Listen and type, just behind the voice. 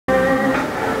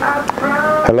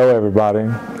Hello everybody.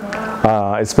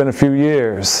 It's been a few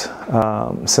years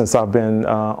since I've been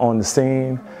on the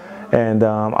scene, and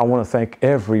I want to thank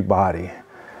everybody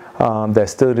that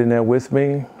stood in there with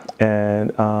me,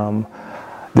 and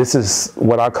this is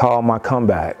what I call my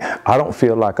comeback. I don't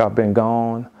feel like I've been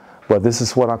gone, but this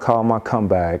is what I call my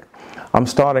comeback. I'm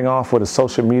starting off with a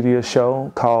social media show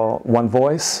called One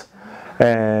Voice,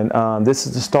 and this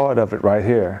is the start of it right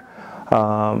here.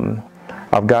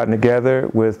 I've gotten together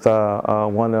with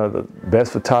one of the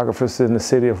best photographers in the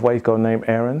city of Waco named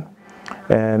Aaron,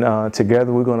 and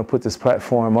together we're going to put this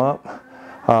platform up.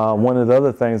 One of the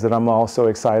other things that I'm also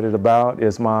excited about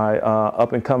is my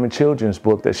up-and-coming children's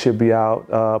book that should be out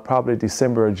probably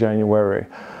December or January.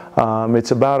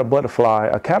 It's about a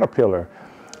butterfly, a caterpillar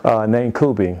named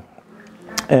Kubi.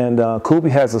 And Kubi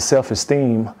has a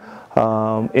self-esteem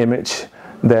image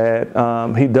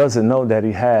that he doesn't know that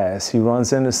he has. He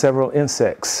runs into several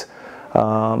insects,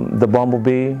 the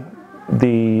bumblebee,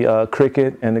 the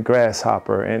cricket, and the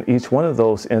grasshopper, and each one of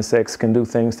those insects can do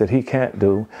things that he can't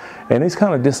do, and he's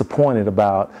kind of disappointed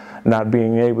about not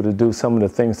being able to do some of the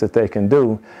things that they can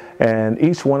do, and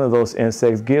each one of those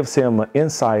insects gives him an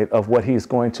insight of what he's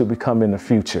going to become in the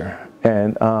future.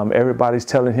 And everybody's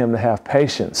telling him to have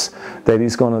patience, that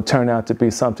he's going to turn out to be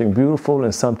something beautiful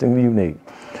and something unique.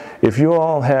 If you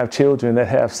all have children that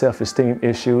have self-esteem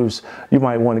issues, you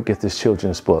might want to get this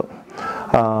children's book.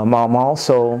 I'm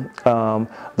also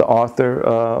the author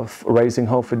of Raising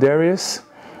Hope for Darius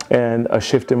and A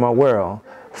Shift in My World.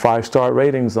 5-star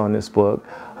ratings on this book.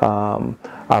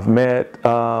 I've met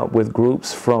with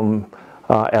groups from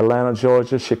Atlanta,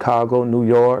 Georgia, Chicago, New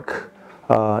York,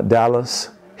 Dallas,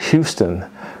 Houston,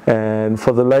 and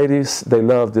for the ladies, they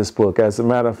love this book. As a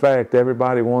matter of fact,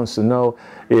 everybody wants to know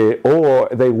it, or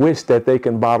they wish that they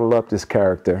can bottle up this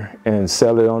character and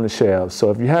sell it on the shelves.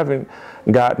 So if you haven't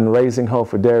gotten Raising Hope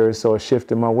for Darius or A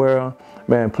Shift in My World,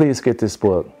 man, please get this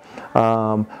book.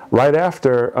 Right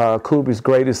after Kubi's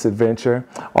Greatest Adventure,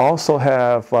 I also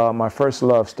have my first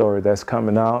love story that's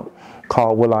coming out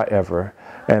called Will I Ever?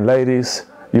 And ladies,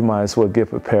 you might as well get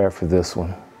prepared for this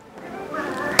one.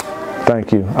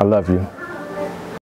 Thank you. I love you.